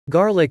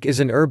Garlic is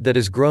an herb that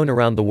is grown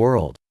around the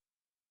world.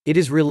 It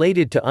is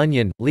related to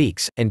onion,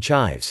 leeks, and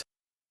chives.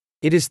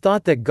 It is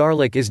thought that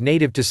garlic is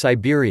native to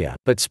Siberia,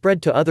 but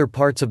spread to other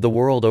parts of the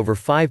world over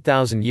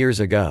 5,000 years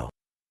ago.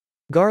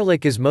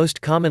 Garlic is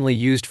most commonly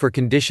used for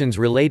conditions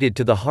related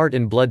to the heart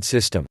and blood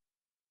system.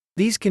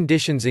 These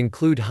conditions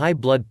include high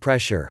blood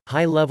pressure,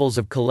 high levels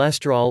of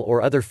cholesterol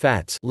or other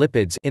fats,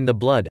 lipids in the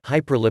blood,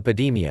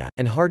 hyperlipidemia,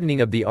 and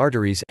hardening of the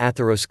arteries,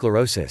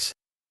 atherosclerosis.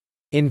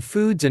 In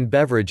foods and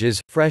beverages,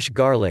 fresh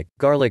garlic,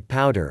 garlic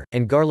powder,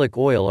 and garlic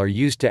oil are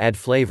used to add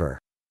flavor.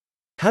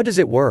 How does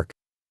it work?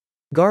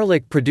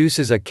 Garlic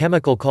produces a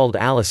chemical called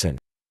allicin.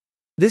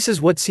 This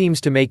is what seems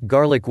to make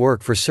garlic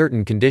work for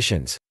certain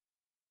conditions.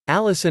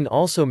 Allicin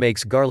also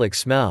makes garlic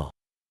smell.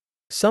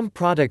 Some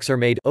products are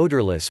made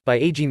odorless by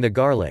aging the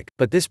garlic,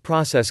 but this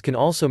process can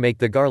also make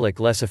the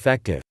garlic less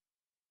effective.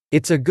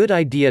 It's a good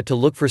idea to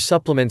look for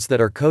supplements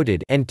that are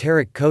coated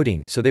enteric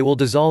coating so they will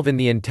dissolve in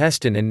the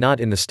intestine and not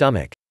in the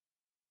stomach.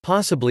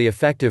 Possibly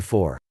effective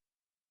for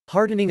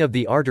hardening of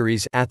the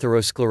arteries,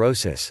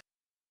 atherosclerosis.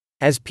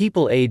 As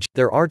people age,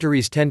 their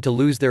arteries tend to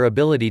lose their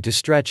ability to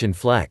stretch and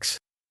flex.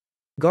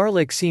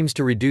 Garlic seems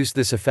to reduce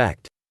this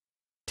effect.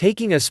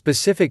 Taking a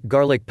specific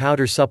garlic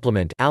powder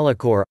supplement,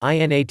 Alicor,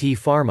 INAT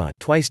Pharma,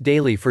 twice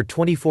daily for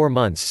 24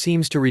 months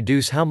seems to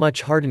reduce how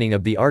much hardening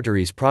of the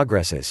arteries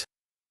progresses.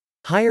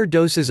 Higher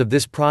doses of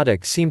this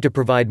product seem to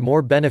provide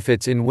more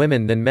benefits in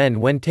women than men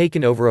when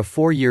taken over a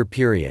 4-year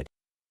period.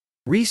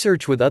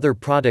 Research with other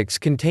products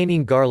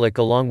containing garlic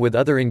along with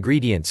other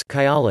ingredients,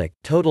 Kyolic,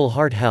 Total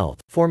Heart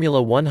Health,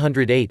 Formula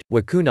 108,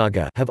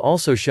 Wakunaga, have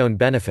also shown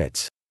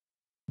benefits.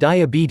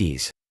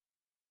 Diabetes.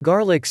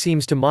 Garlic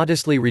seems to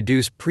modestly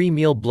reduce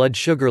pre-meal blood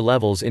sugar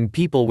levels in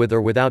people with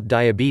or without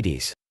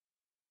diabetes.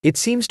 It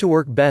seems to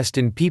work best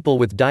in people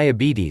with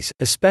diabetes,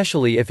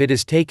 especially if it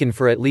is taken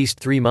for at least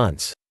 3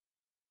 months.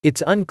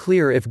 It's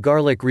unclear if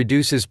garlic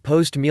reduces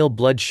post-meal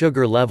blood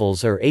sugar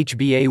levels or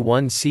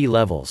HbA1c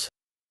levels.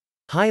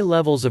 High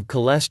levels of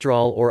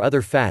cholesterol or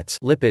other fats,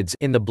 lipids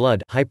in the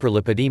blood,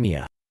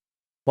 hyperlipidemia.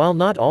 While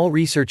not all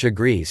research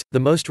agrees, the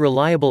most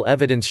reliable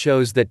evidence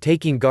shows that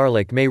taking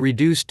garlic may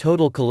reduce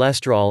total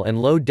cholesterol and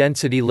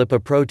low-density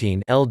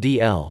lipoprotein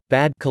 (LDL),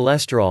 bad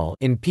cholesterol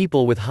in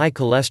people with high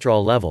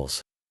cholesterol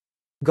levels.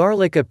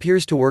 Garlic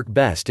appears to work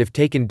best if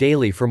taken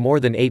daily for more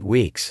than 8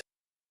 weeks.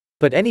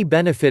 But any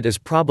benefit is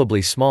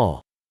probably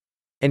small.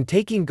 And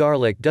taking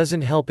garlic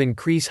doesn't help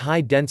increase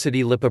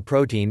high-density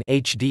lipoprotein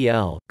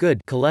 (HDL),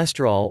 good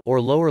cholesterol, or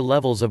lower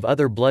levels of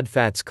other blood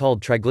fats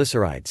called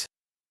triglycerides.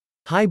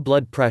 High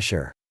blood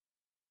pressure.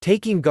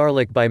 Taking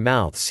garlic by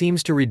mouth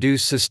seems to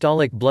reduce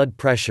systolic blood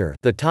pressure,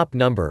 the top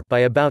number,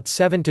 by about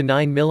 7 to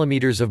 9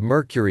 mm of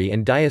mercury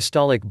and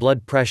diastolic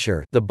blood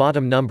pressure, the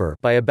bottom number,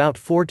 by about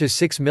 4 to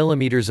 6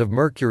 mm of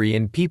mercury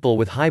in people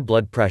with high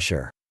blood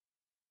pressure.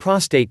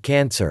 Prostate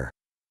cancer.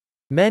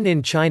 Men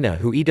in China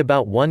who eat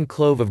about 1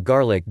 clove of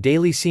garlic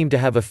daily seem to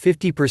have a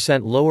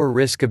 50% lower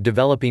risk of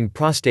developing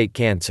prostate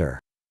cancer.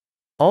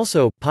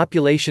 Also,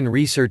 population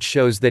research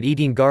shows that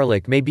eating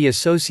garlic may be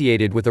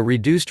associated with a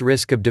reduced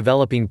risk of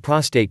developing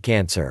prostate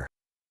cancer.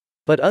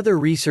 But other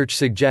research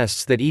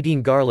suggests that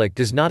eating garlic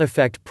does not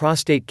affect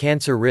prostate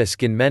cancer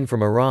risk in men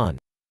from Iran.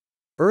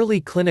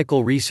 Early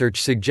clinical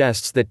research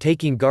suggests that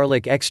taking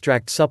garlic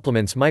extract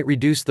supplements might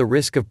reduce the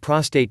risk of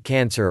prostate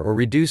cancer or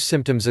reduce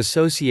symptoms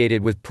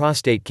associated with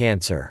prostate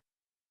cancer.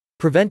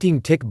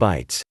 Preventing tick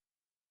bites.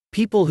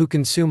 People who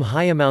consume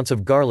high amounts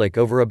of garlic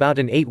over about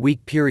an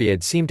 8-week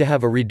period seem to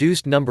have a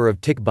reduced number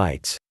of tick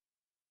bites.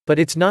 But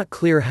it's not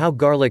clear how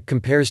garlic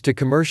compares to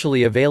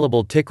commercially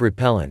available tick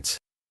repellents.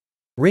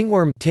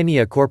 Ringworm,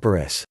 Tinea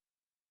corporis.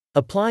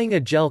 Applying a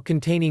gel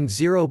containing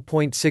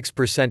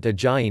 0.6%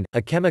 ajain,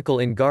 a chemical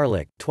in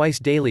garlic, twice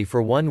daily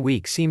for 1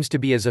 week seems to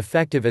be as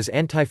effective as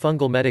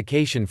antifungal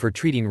medication for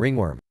treating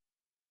ringworm.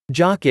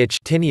 Jock itch,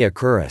 Tinea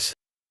cruris.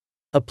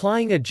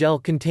 Applying a gel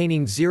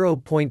containing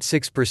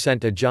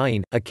 0.6%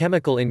 ajain, a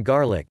chemical in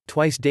garlic,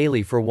 twice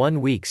daily for 1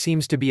 week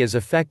seems to be as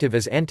effective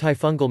as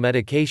antifungal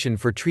medication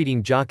for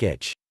treating jock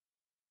itch.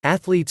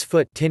 Athlete's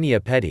foot,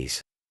 Tinea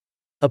pedis.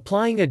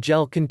 Applying a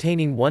gel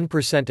containing 1%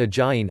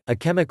 ajain, a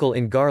chemical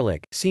in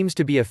garlic, seems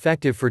to be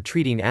effective for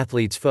treating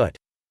athlete's foot.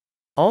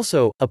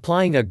 Also,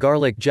 applying a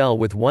garlic gel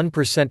with 1%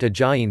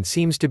 ajain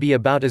seems to be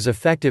about as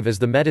effective as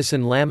the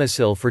medicine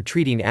Lamisil for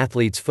treating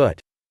athlete's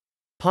foot.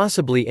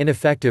 Possibly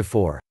ineffective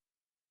for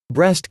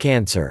breast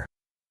cancer.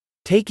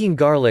 Taking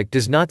garlic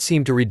does not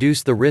seem to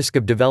reduce the risk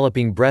of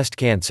developing breast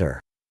cancer.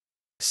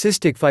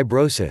 Cystic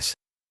fibrosis.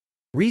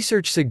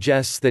 Research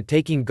suggests that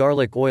taking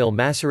garlic oil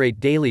macerate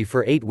daily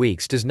for 8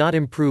 weeks does not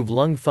improve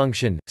lung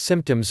function,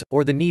 symptoms,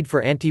 or the need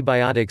for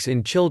antibiotics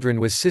in children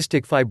with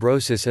cystic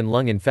fibrosis and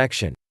lung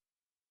infection.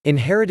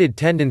 Inherited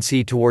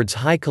tendency towards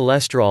high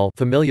cholesterol,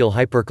 familial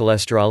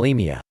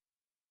hypercholesterolemia.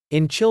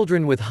 In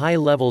children with high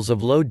levels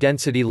of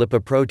low-density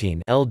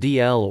lipoprotein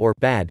 (LDL) or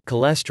bad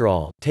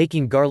cholesterol,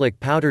 taking garlic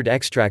powdered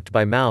extract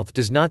by mouth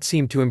does not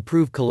seem to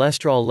improve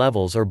cholesterol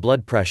levels or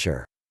blood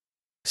pressure.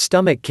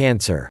 Stomach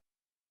cancer.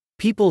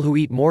 People who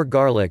eat more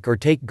garlic or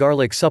take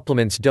garlic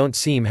supplements don't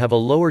seem have a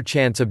lower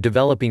chance of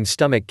developing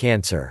stomach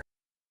cancer.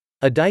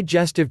 A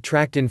digestive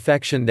tract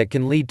infection that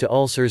can lead to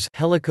ulcers,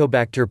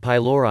 Helicobacter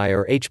pylori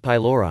or H.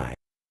 pylori.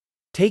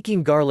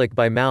 Taking garlic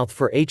by mouth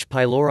for H.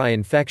 pylori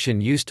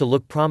infection used to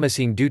look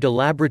promising due to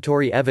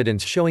laboratory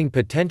evidence showing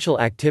potential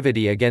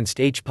activity against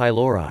H.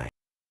 pylori.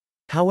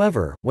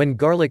 However, when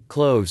garlic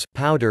cloves,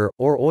 powder,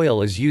 or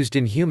oil is used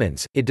in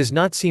humans, it does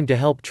not seem to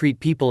help treat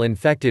people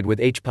infected with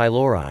H.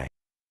 pylori.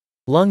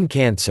 Lung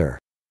cancer.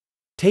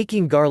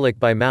 Taking garlic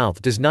by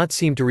mouth does not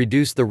seem to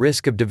reduce the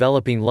risk of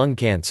developing lung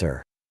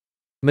cancer.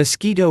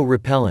 Mosquito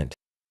repellent.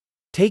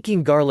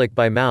 Taking garlic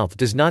by mouth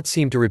does not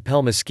seem to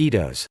repel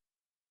mosquitoes.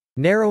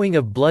 Narrowing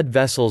of blood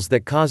vessels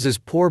that causes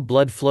poor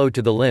blood flow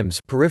to the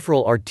limbs,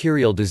 peripheral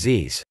arterial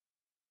disease.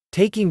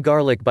 Taking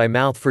garlic by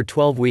mouth for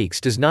 12 weeks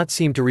does not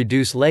seem to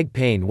reduce leg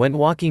pain when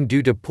walking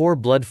due to poor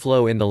blood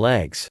flow in the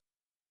legs.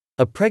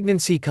 A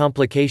pregnancy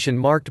complication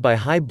marked by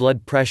high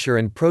blood pressure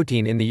and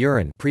protein in the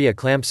urine,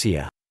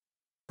 preeclampsia.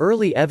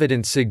 Early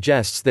evidence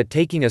suggests that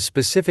taking a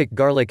specific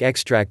garlic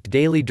extract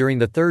daily during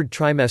the third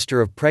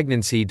trimester of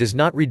pregnancy does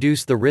not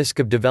reduce the risk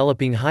of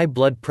developing high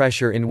blood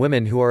pressure in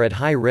women who are at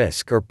high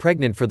risk or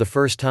pregnant for the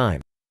first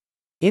time.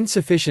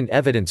 Insufficient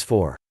evidence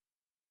for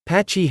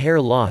patchy hair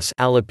loss,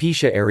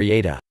 alopecia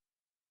areata.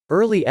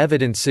 Early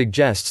evidence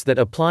suggests that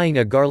applying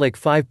a garlic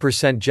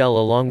 5% gel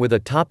along with a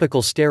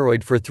topical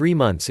steroid for 3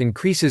 months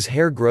increases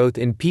hair growth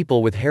in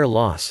people with hair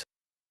loss.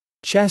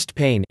 Chest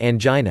pain,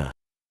 angina.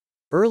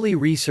 Early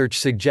research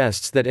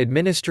suggests that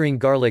administering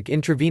garlic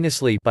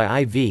intravenously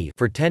by IV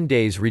for 10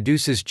 days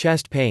reduces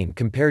chest pain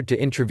compared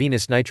to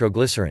intravenous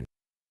nitroglycerin.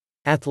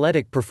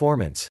 Athletic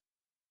performance.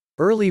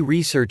 Early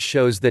research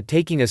shows that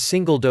taking a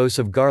single dose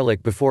of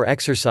garlic before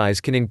exercise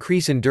can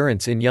increase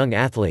endurance in young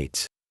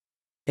athletes.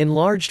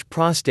 Enlarged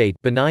prostate,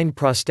 benign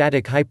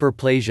prostatic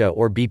hyperplasia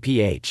or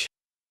BPH.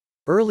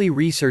 Early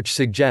research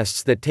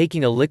suggests that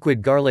taking a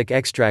liquid garlic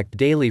extract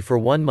daily for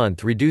 1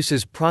 month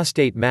reduces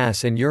prostate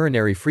mass and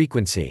urinary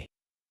frequency.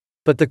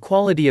 But the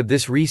quality of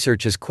this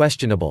research is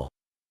questionable.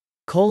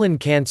 Colon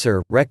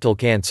cancer, rectal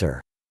cancer.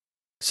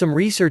 Some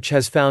research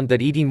has found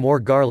that eating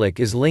more garlic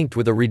is linked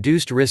with a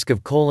reduced risk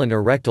of colon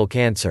or rectal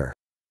cancer.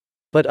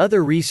 But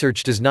other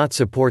research does not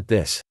support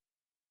this.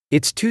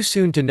 It's too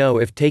soon to know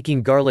if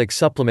taking garlic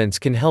supplements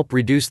can help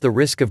reduce the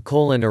risk of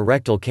colon or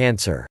rectal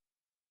cancer.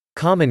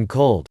 Common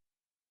cold.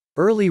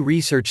 Early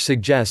research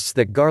suggests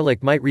that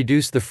garlic might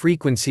reduce the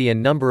frequency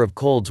and number of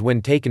colds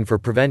when taken for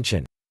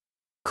prevention.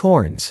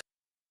 Corns.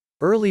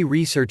 Early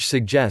research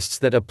suggests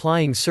that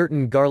applying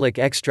certain garlic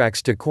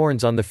extracts to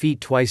corns on the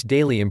feet twice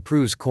daily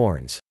improves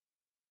corns.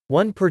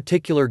 One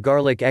particular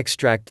garlic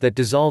extract that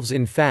dissolves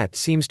in fat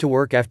seems to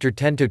work after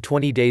 10 to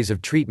 20 days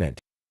of treatment.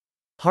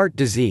 Heart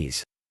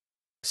disease.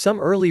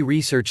 Some early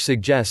research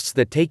suggests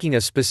that taking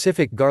a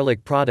specific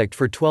garlic product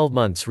for 12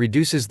 months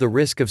reduces the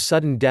risk of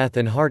sudden death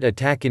and heart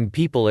attack in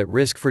people at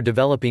risk for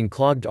developing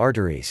clogged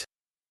arteries.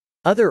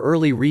 Other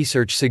early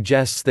research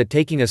suggests that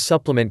taking a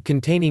supplement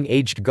containing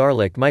aged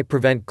garlic might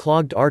prevent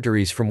clogged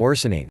arteries from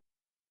worsening.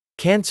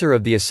 Cancer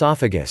of the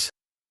esophagus.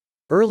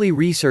 Early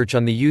research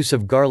on the use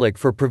of garlic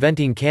for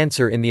preventing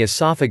cancer in the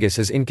esophagus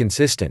is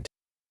inconsistent.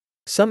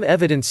 Some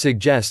evidence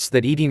suggests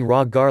that eating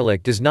raw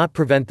garlic does not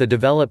prevent the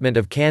development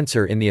of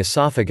cancer in the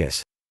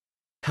esophagus.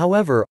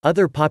 However,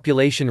 other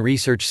population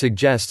research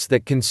suggests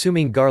that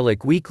consuming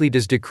garlic weekly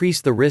does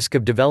decrease the risk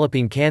of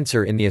developing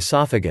cancer in the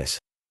esophagus.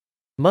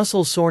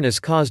 Muscle soreness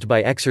caused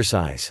by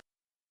exercise.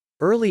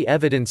 Early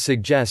evidence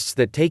suggests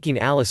that taking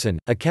allicin,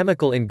 a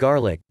chemical in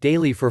garlic,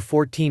 daily for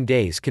 14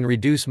 days can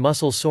reduce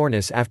muscle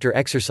soreness after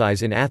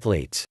exercise in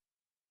athletes.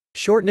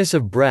 Shortness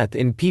of breath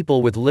in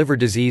people with liver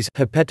disease,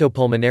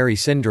 hepatopulmonary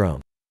syndrome.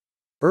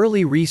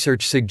 Early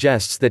research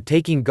suggests that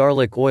taking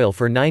garlic oil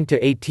for 9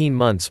 to 18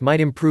 months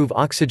might improve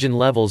oxygen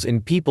levels in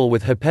people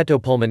with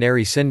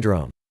hepatopulmonary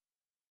syndrome.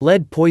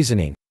 Lead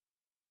poisoning.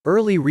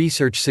 Early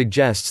research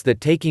suggests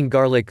that taking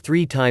garlic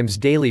 3 times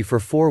daily for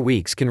 4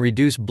 weeks can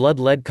reduce blood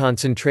lead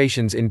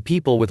concentrations in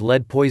people with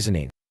lead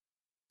poisoning.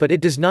 But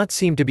it does not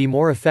seem to be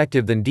more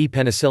effective than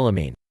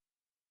D-penicillamine.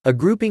 A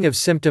grouping of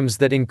symptoms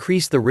that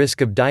increase the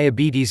risk of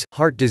diabetes,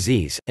 heart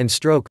disease, and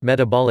stroke,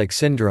 metabolic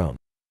syndrome.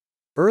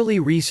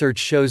 Early research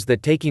shows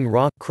that taking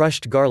raw,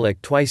 crushed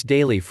garlic twice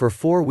daily for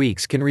 4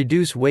 weeks can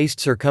reduce waist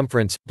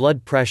circumference,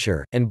 blood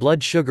pressure, and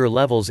blood sugar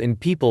levels in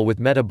people with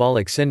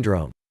metabolic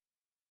syndrome.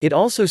 It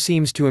also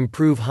seems to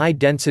improve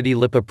high-density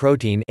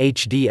lipoprotein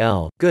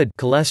 (HDL) good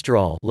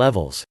cholesterol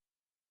levels.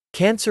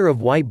 Cancer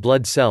of white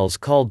blood cells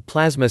called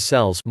plasma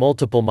cells,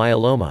 multiple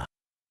myeloma.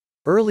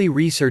 Early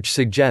research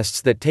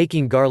suggests that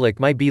taking garlic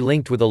might be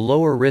linked with a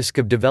lower risk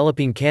of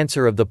developing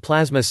cancer of the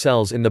plasma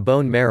cells in the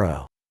bone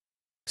marrow.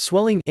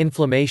 Swelling,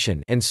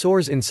 inflammation, and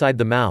sores inside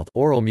the mouth,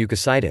 oral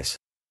mucositis.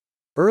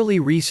 Early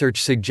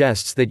research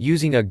suggests that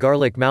using a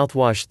garlic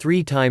mouthwash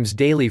 3 times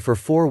daily for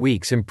 4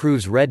 weeks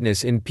improves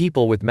redness in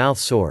people with mouth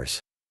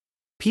sores.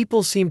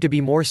 People seem to be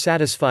more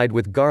satisfied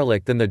with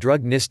garlic than the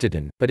drug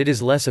Nistadin, but it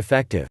is less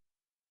effective.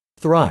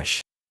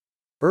 Thrush.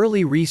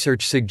 Early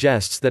research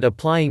suggests that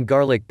applying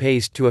garlic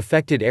paste to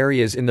affected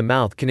areas in the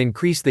mouth can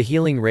increase the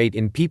healing rate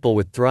in people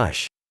with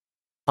thrush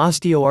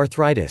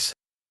osteoarthritis.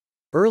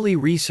 Early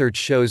research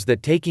shows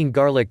that taking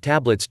garlic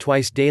tablets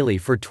twice daily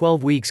for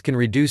 12 weeks can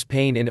reduce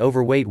pain in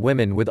overweight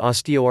women with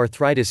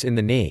osteoarthritis in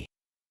the knee.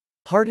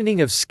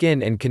 Hardening of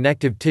skin and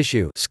connective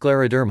tissue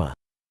scleroderma.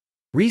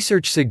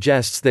 Research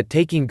suggests that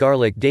taking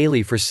garlic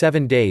daily for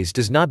 7 days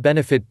does not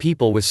benefit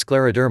people with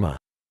scleroderma.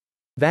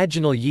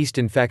 Vaginal yeast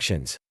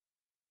infections.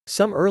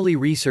 Some early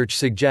research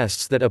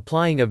suggests that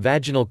applying a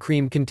vaginal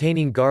cream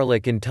containing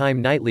garlic and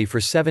thyme nightly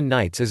for 7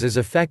 nights is as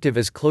effective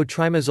as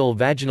clotrimazole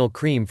vaginal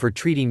cream for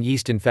treating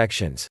yeast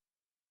infections.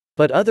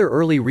 But other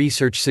early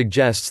research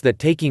suggests that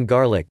taking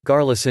garlic,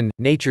 Garlicin,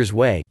 Nature's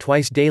Way,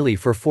 twice daily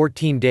for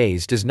 14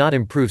 days does not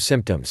improve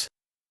symptoms.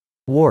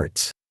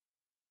 Warts.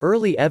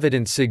 Early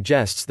evidence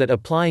suggests that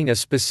applying a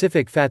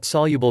specific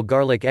fat-soluble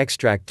garlic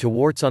extract to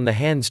warts on the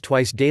hands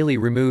twice daily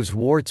removes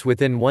warts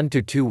within 1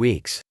 to 2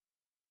 weeks.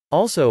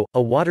 Also,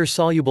 a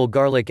water-soluble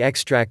garlic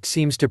extract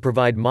seems to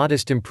provide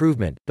modest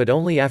improvement, but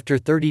only after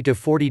 30 to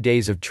 40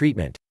 days of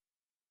treatment.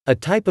 A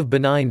type of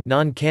benign,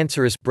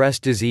 non-cancerous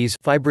breast disease,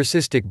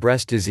 fibrocystic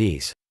breast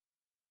disease.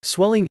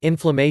 Swelling,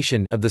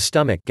 inflammation of the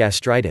stomach,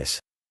 gastritis.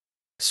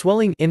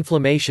 Swelling,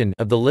 inflammation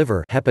of the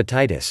liver,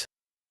 hepatitis.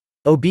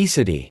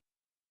 Obesity.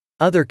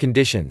 Other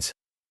conditions.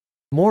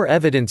 More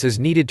evidence is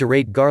needed to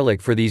rate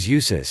garlic for these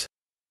uses.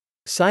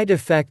 Side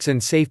effects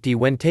and safety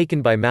when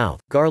taken by mouth.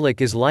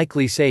 Garlic is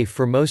likely safe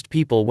for most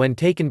people when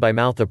taken by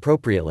mouth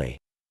appropriately.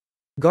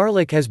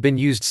 Garlic has been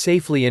used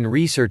safely in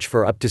research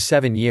for up to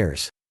 7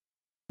 years.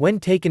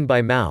 When taken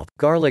by mouth,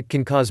 garlic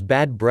can cause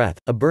bad breath,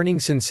 a burning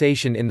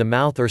sensation in the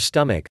mouth or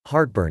stomach,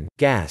 heartburn,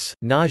 gas,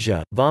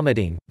 nausea,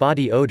 vomiting,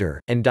 body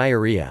odor, and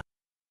diarrhea.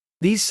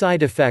 These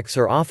side effects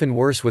are often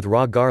worse with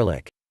raw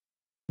garlic.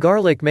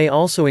 Garlic may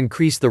also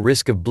increase the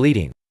risk of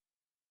bleeding.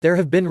 There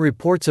have been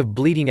reports of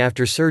bleeding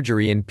after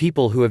surgery in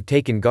people who have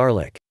taken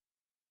garlic.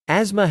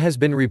 Asthma has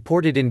been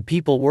reported in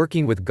people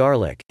working with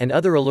garlic, and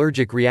other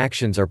allergic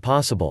reactions are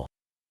possible.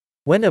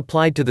 When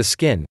applied to the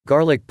skin,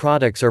 garlic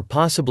products are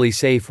possibly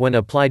safe when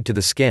applied to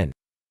the skin.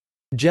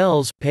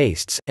 Gels,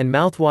 pastes, and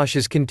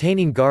mouthwashes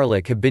containing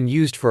garlic have been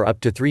used for up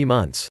to 3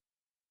 months.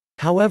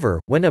 However,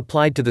 when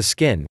applied to the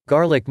skin,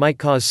 garlic might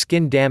cause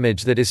skin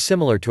damage that is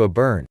similar to a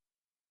burn.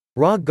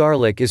 Raw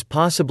garlic is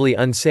possibly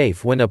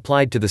unsafe when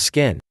applied to the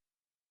skin.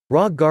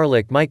 Raw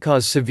garlic might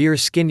cause severe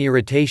skin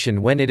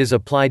irritation when it is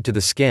applied to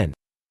the skin.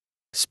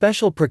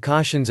 Special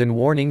precautions and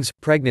warnings: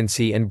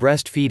 pregnancy and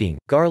breastfeeding.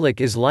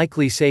 Garlic is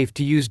likely safe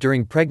to use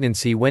during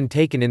pregnancy when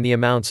taken in the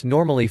amounts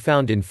normally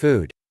found in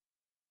food.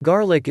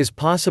 Garlic is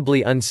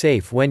possibly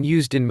unsafe when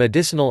used in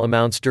medicinal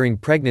amounts during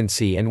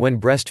pregnancy and when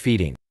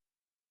breastfeeding.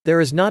 There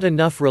is not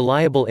enough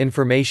reliable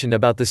information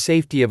about the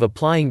safety of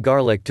applying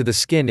garlic to the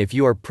skin if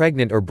you are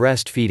pregnant or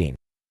breastfeeding.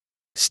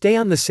 Stay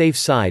on the safe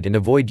side and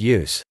avoid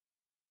use.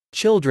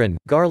 Children.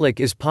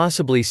 Garlic is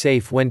possibly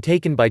safe when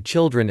taken by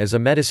children as a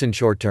medicine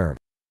short-term.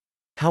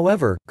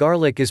 However,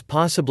 garlic is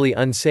possibly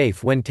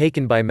unsafe when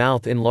taken by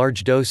mouth in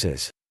large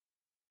doses.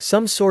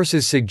 Some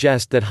sources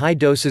suggest that high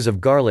doses of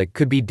garlic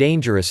could be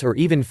dangerous or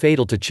even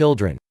fatal to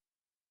children.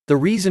 The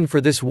reason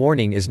for this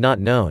warning is not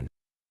known.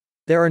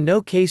 There are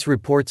no case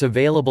reports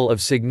available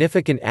of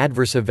significant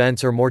adverse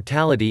events or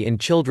mortality in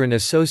children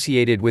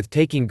associated with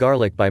taking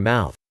garlic by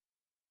mouth.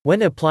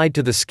 When applied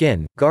to the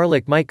skin,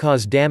 garlic might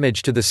cause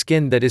damage to the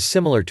skin that is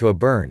similar to a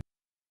burn.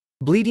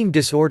 Bleeding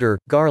disorder.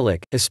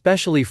 Garlic,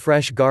 especially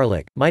fresh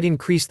garlic, might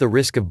increase the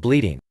risk of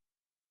bleeding.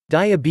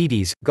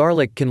 Diabetes.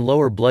 Garlic can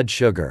lower blood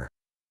sugar.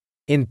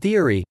 In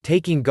theory,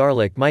 taking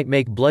garlic might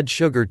make blood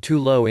sugar too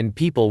low in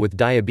people with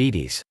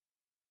diabetes.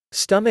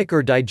 Stomach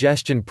or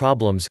digestion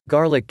problems.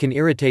 Garlic can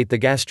irritate the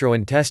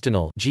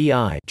gastrointestinal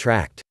 (GI)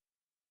 tract.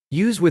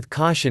 Use with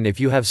caution if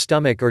you have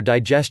stomach or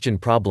digestion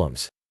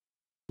problems.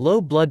 Low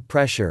blood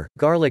pressure.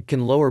 Garlic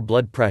can lower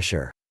blood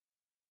pressure.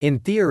 In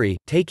theory,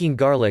 taking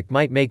garlic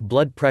might make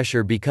blood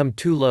pressure become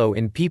too low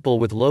in people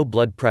with low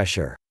blood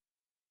pressure.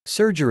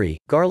 Surgery.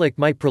 Garlic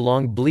might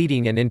prolong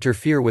bleeding and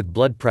interfere with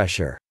blood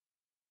pressure.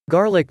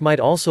 Garlic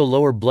might also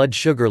lower blood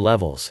sugar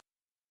levels.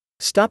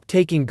 Stop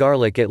taking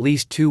garlic at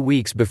least 2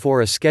 weeks before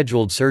a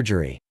scheduled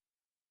surgery.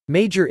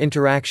 Major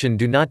interaction: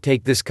 do not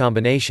take this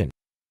combination.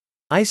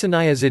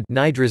 Isoniazid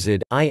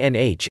nidrazid,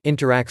 INH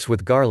interacts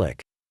with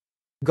garlic.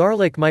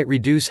 Garlic might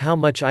reduce how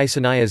much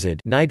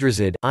isoniazid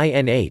nidrazid,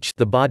 INH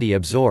the body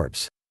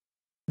absorbs.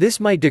 This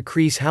might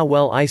decrease how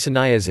well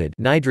isoniazid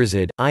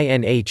nidrazid,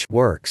 INH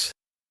works.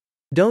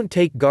 Don't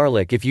take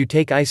garlic if you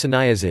take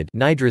isoniazid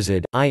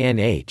nidrazid,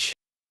 INH.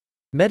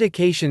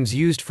 Medications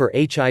used for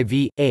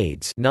HIV,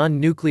 AIDS,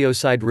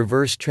 non-nucleoside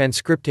reverse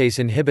transcriptase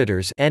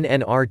inhibitors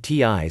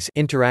 (NNRTIs)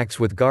 interacts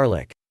with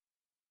garlic.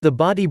 The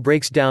body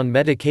breaks down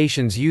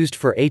medications used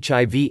for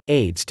HIV,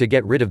 AIDS to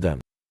get rid of them.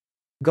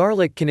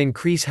 Garlic can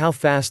increase how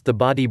fast the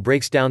body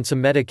breaks down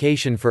some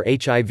medication for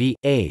HIV,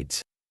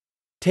 AIDS.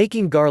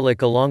 Taking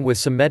garlic along with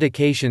some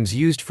medications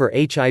used for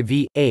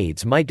HIV,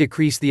 AIDS might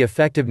decrease the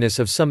effectiveness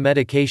of some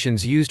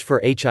medications used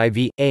for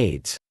HIV,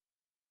 AIDS.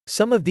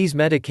 Some of these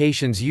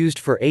medications used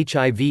for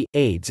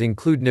HIV/AIDS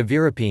include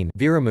nevirapine,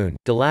 Viramune,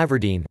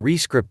 Delaverdine,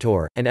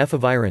 Rescriptor, and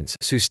efavirenz,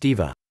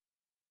 Sustiva.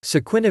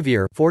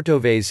 Saquinavir,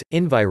 Fortovase,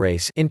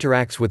 Invirase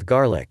interacts with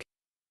garlic.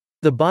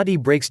 The body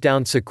breaks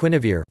down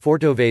saquinavir,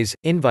 Fortovase,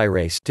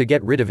 Invirase to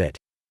get rid of it.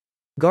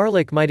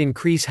 Garlic might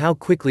increase how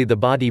quickly the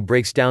body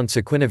breaks down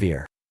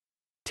saquinavir.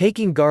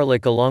 Taking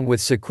garlic along with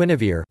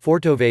saquinavir,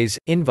 Fortovase,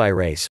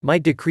 Invirase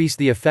might decrease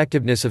the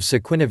effectiveness of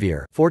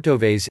saquinavir,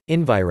 Fortovase,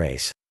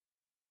 Invirase.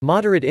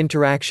 Moderate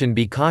interaction.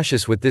 Be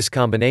cautious with this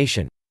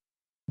combination.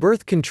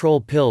 Birth control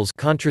pills,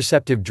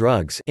 contraceptive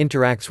drugs,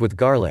 interacts with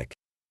garlic.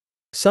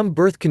 Some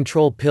birth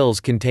control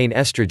pills contain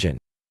estrogen.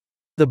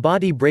 The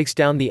body breaks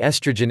down the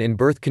estrogen in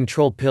birth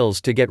control pills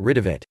to get rid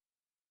of it.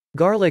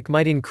 Garlic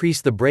might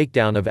increase the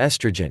breakdown of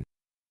estrogen.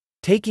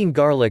 Taking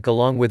garlic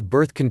along with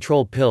birth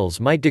control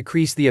pills might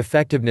decrease the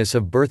effectiveness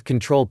of birth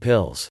control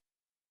pills.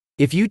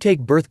 If you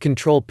take birth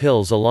control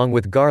pills along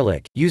with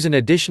garlic, use an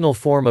additional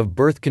form of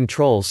birth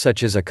control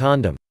such as a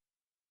condom.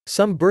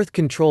 Some birth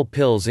control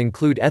pills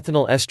include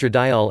ethinyl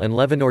estradiol and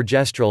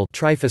levonorgestrel,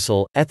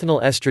 Trifocil,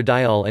 ethinyl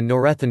estradiol and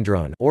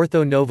norethindrone,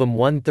 Ortho Novum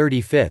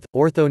 1/35,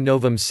 Ortho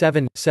Novum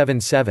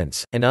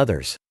 7/7, and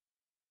others.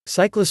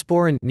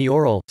 Cyclosporin,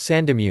 Neoral,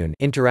 Sandamune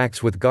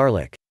interacts with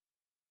garlic.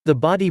 The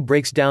body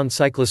breaks down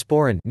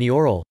cyclosporin,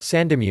 Neoral,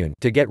 Sandamune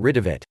to get rid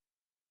of it.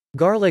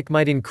 Garlic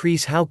might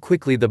increase how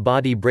quickly the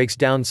body breaks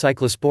down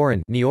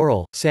cyclosporin,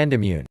 Neoral,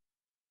 Sandamune.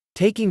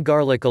 Taking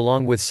garlic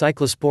along with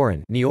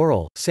cyclosporin,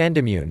 Neoral,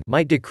 Sandamune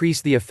might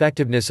decrease the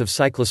effectiveness of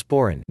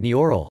cyclosporin,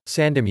 Neoral,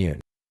 Sandamune.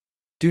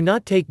 Do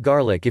not take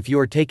garlic if you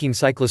are taking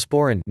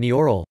cyclosporin,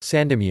 Neoral,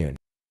 Sandamune.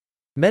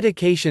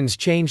 Medications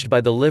changed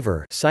by the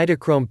liver,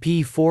 cytochrome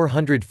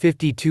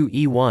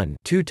P452E1,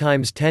 2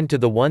 ×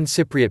 10⁻⁻⁻⁻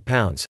 cypriot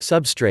pounds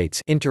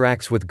substrates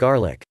interacts with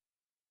garlic.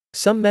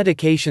 Some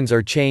medications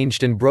are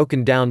changed and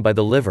broken down by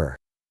the liver.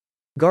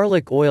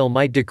 Garlic oil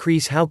might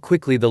decrease how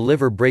quickly the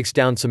liver breaks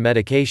down some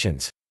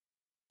medications.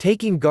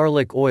 Taking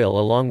garlic oil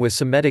along with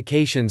some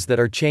medications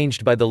that are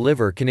changed by the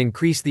liver can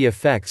increase the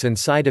effects and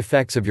side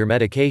effects of your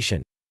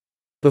medication.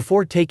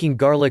 Before taking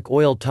garlic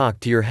oil, talk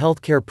to your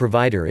healthcare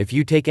provider if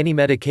you take any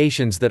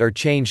medications that are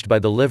changed by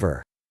the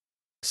liver.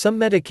 Some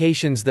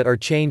medications that are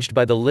changed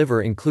by the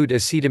liver include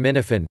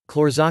acetaminophen,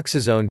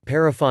 chlorzoxazone,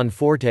 Parafon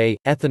Forte,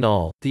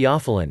 ethanol,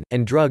 theophylline,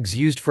 and drugs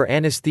used for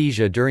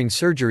anesthesia during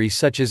surgery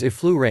such as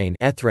eflurane,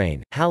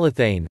 ethrane,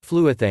 halothane,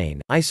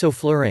 fluethane,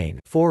 isoflurane,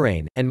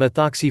 forane, and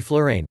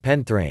methoxyflurane,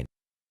 penthrane.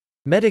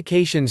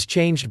 Medications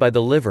changed by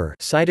the liver,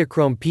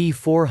 cytochrome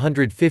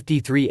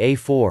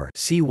P453A4,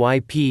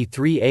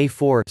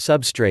 CYP3A4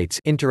 substrates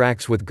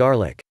interacts with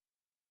garlic.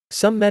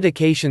 Some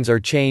medications are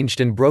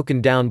changed and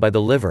broken down by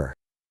the liver.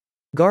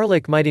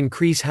 Garlic might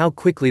increase how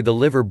quickly the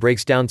liver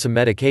breaks down some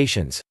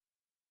medications.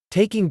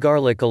 Taking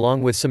garlic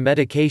along with some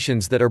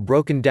medications that are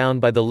broken down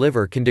by the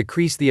liver can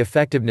decrease the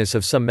effectiveness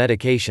of some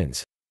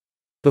medications.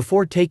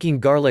 Before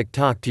taking garlic,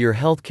 talk to your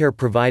healthcare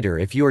provider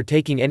if you are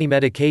taking any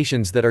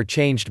medications that are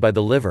changed by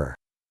the liver.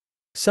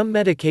 Some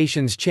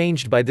medications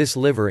changed by this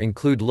liver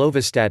include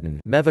lovastatin,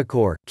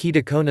 Mevacor,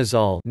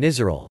 ketoconazole,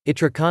 Nizoral,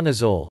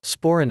 itraconazole,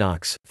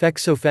 Sporanox,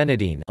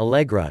 fexofenadine,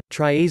 Allegra,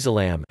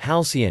 triazolam,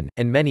 Halcion,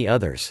 and many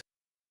others.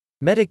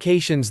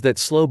 Medications that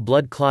slow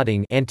blood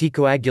clotting,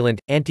 anticoagulant,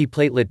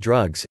 antiplatelet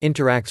drugs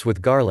interacts with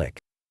garlic.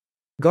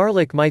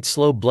 Garlic might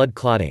slow blood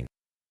clotting.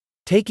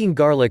 Taking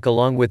garlic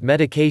along with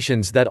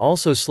medications that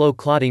also slow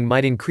clotting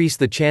might increase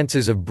the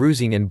chances of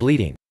bruising and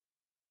bleeding.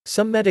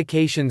 Some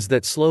medications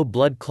that slow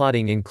blood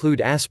clotting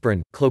include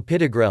aspirin,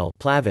 clopidogrel,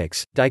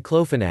 Plavix,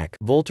 diclofenac,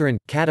 Voltaren,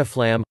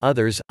 Cataflam,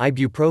 others,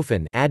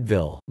 ibuprofen,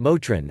 Advil,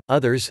 Motrin,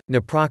 others,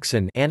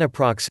 naproxen,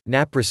 Anaprox,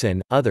 naproxen,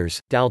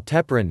 others,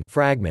 dalteparin,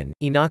 Fragmin,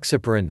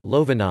 enoxaparin,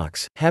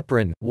 Lovenox,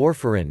 heparin,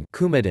 warfarin,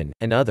 Coumadin,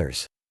 and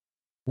others.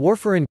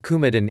 Warfarin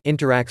Coumadin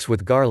interacts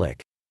with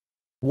garlic.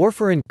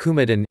 Warfarin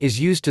Coumadin is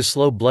used to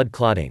slow blood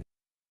clotting.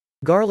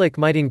 Garlic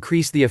might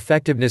increase the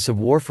effectiveness of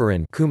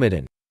warfarin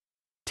Coumadin.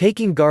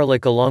 Taking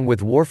garlic along with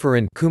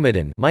warfarin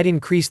Coumadin might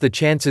increase the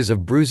chances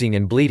of bruising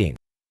and bleeding.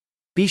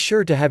 Be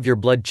sure to have your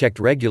blood checked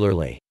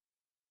regularly.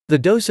 The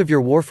dose of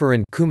your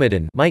warfarin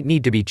Coumadin might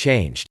need to be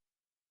changed.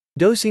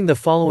 Dosing: the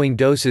following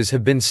doses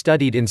have been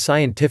studied in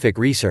scientific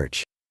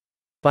research.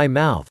 By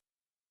mouth.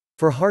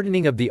 For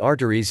hardening of the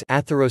arteries,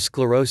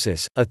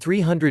 atherosclerosis, a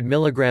 300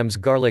 mg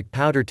garlic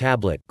powder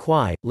tablet,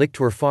 Quai,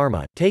 Lictor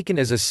Pharma, taken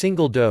as a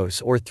single dose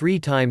or 3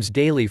 times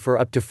daily for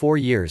up to 4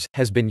 years,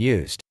 has been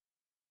used.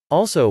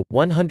 Also,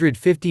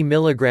 150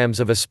 mg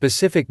of a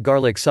specific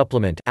garlic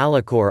supplement,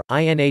 Alacor,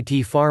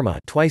 INAT Pharma,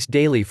 twice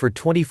daily for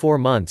 24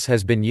 months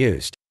has been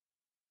used.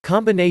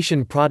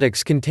 Combination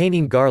products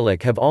containing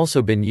garlic have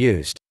also been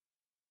used.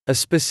 A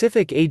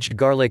specific aged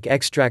garlic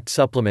extract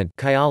supplement,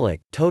 Kyolic,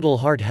 Total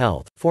Heart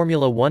Health,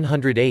 Formula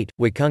 108,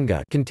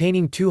 Wikunga,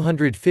 containing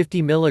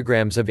 250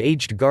 mg of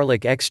aged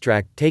garlic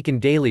extract taken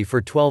daily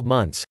for 12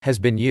 months, has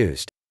been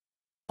used.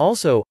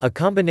 Also, a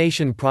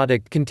combination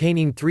product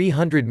containing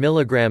 300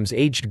 mg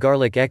aged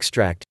garlic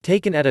extract,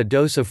 taken at a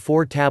dose of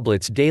 4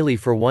 tablets daily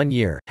for 1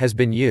 year, has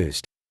been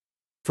used.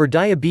 For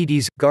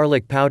diabetes,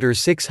 garlic powder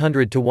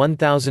 600 to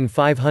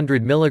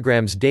 1,500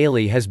 mg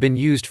daily has been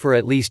used for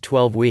at least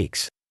 12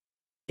 weeks.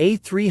 A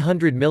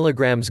 300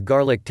 mg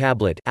garlic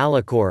tablet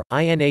Alacor,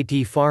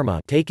 INAT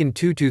Pharma taken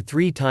 2 to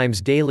 3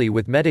 times daily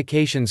with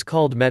medications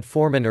called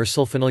metformin or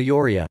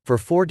sulfonylurea, for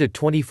 4 to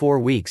 24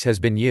 weeks has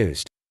been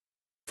used.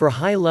 For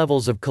high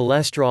levels of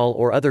cholesterol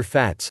or other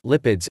fats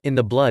lipids in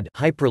the blood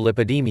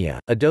hyperlipidemia,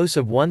 a dose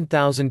of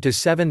 1,000 to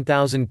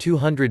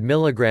 7,200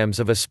 mg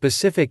of a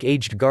specific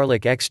aged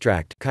garlic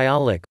extract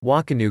Kyolic,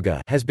 Wakanuga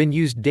has been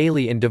used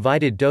daily in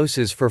divided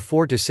doses for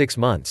 4 to 6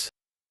 months.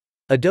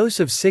 A dose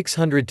of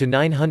 600 to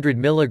 900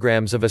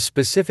 mg of a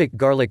specific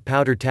garlic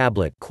powder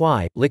tablet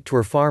Kwai,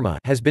 Lichtwer Pharma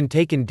has been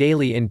taken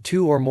daily in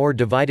 2 or more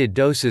divided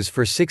doses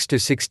for 6 to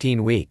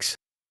 16 weeks.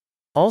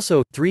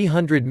 Also,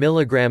 300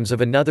 mg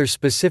of another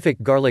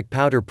specific garlic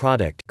powder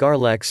product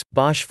Garlex,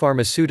 Bosch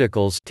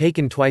Pharmaceuticals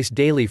taken twice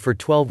daily for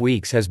 12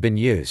 weeks has been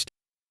used.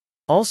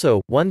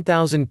 Also,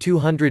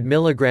 1,200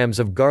 mg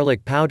of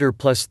garlic powder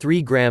plus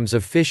 3 grams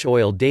of fish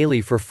oil daily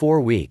for 4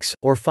 weeks,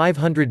 or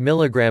 500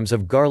 mg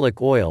of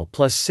garlic oil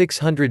plus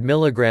 600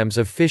 mg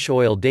of fish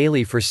oil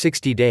daily for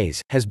 60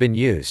 days, has been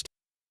used.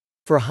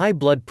 For high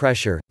blood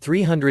pressure,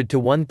 300 to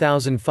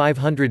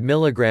 1,500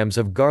 mg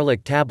of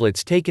garlic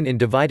tablets taken in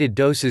divided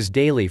doses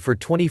daily for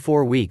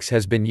 24 weeks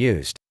has been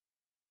used.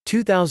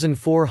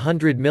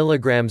 2,400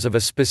 mg of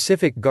a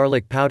specific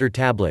garlic powder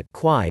tablet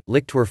Kwai,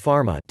 Lichtwer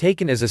Pharma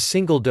taken as a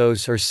single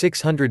dose or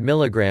 600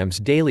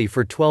 mg daily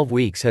for 12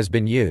 weeks has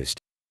been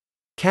used.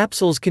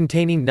 Capsules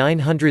containing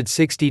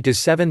 960 to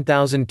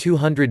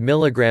 7,200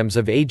 mg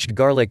of aged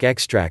garlic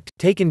extract,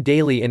 taken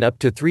daily in up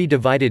to 3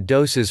 divided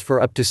doses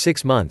for up to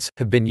 6 months,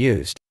 have been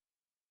used.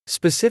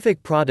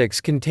 Specific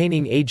products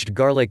containing aged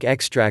garlic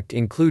extract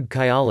include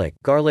Kyolic,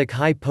 Garlic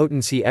High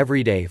Potency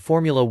Everyday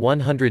Formula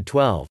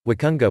 112,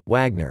 Wakunga,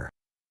 Wagner.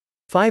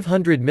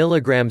 500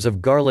 mg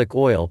of garlic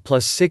oil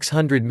plus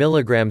 600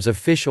 mg of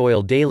fish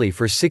oil daily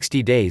for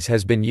 60 days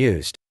has been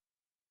used.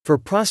 For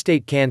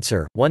prostate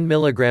cancer, 1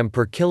 mg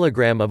per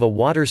kilogram of a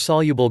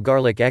water-soluble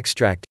garlic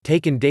extract,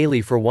 taken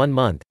daily for 1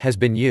 month, has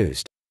been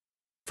used.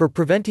 For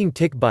preventing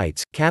tick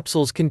bites,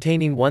 capsules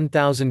containing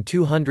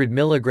 1,200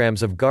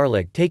 mg of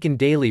garlic taken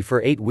daily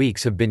for 8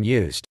 weeks have been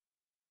used.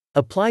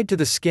 Applied to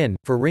the skin,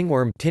 for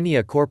ringworm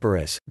Tinea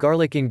corporis,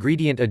 garlic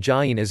ingredient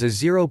ajain as a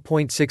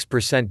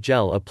 0.6%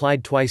 gel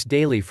applied twice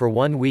daily for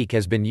 1 week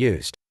has been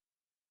used.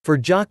 For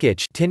jock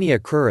itch Tinea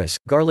cruris,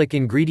 garlic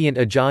ingredient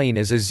ajain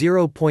as a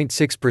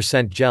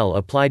 0.6% gel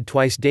applied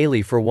twice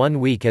daily for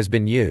 1 week has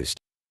been used.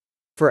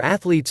 For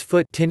athlete's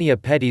foot Tinea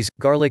pedis,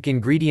 garlic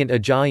ingredient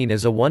ajain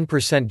as a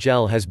 1%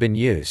 gel has been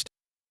used.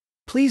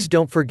 Please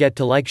don't forget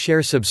to like,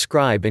 share,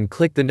 subscribe and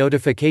click the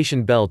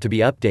notification bell to be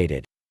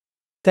updated.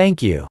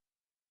 Thank you.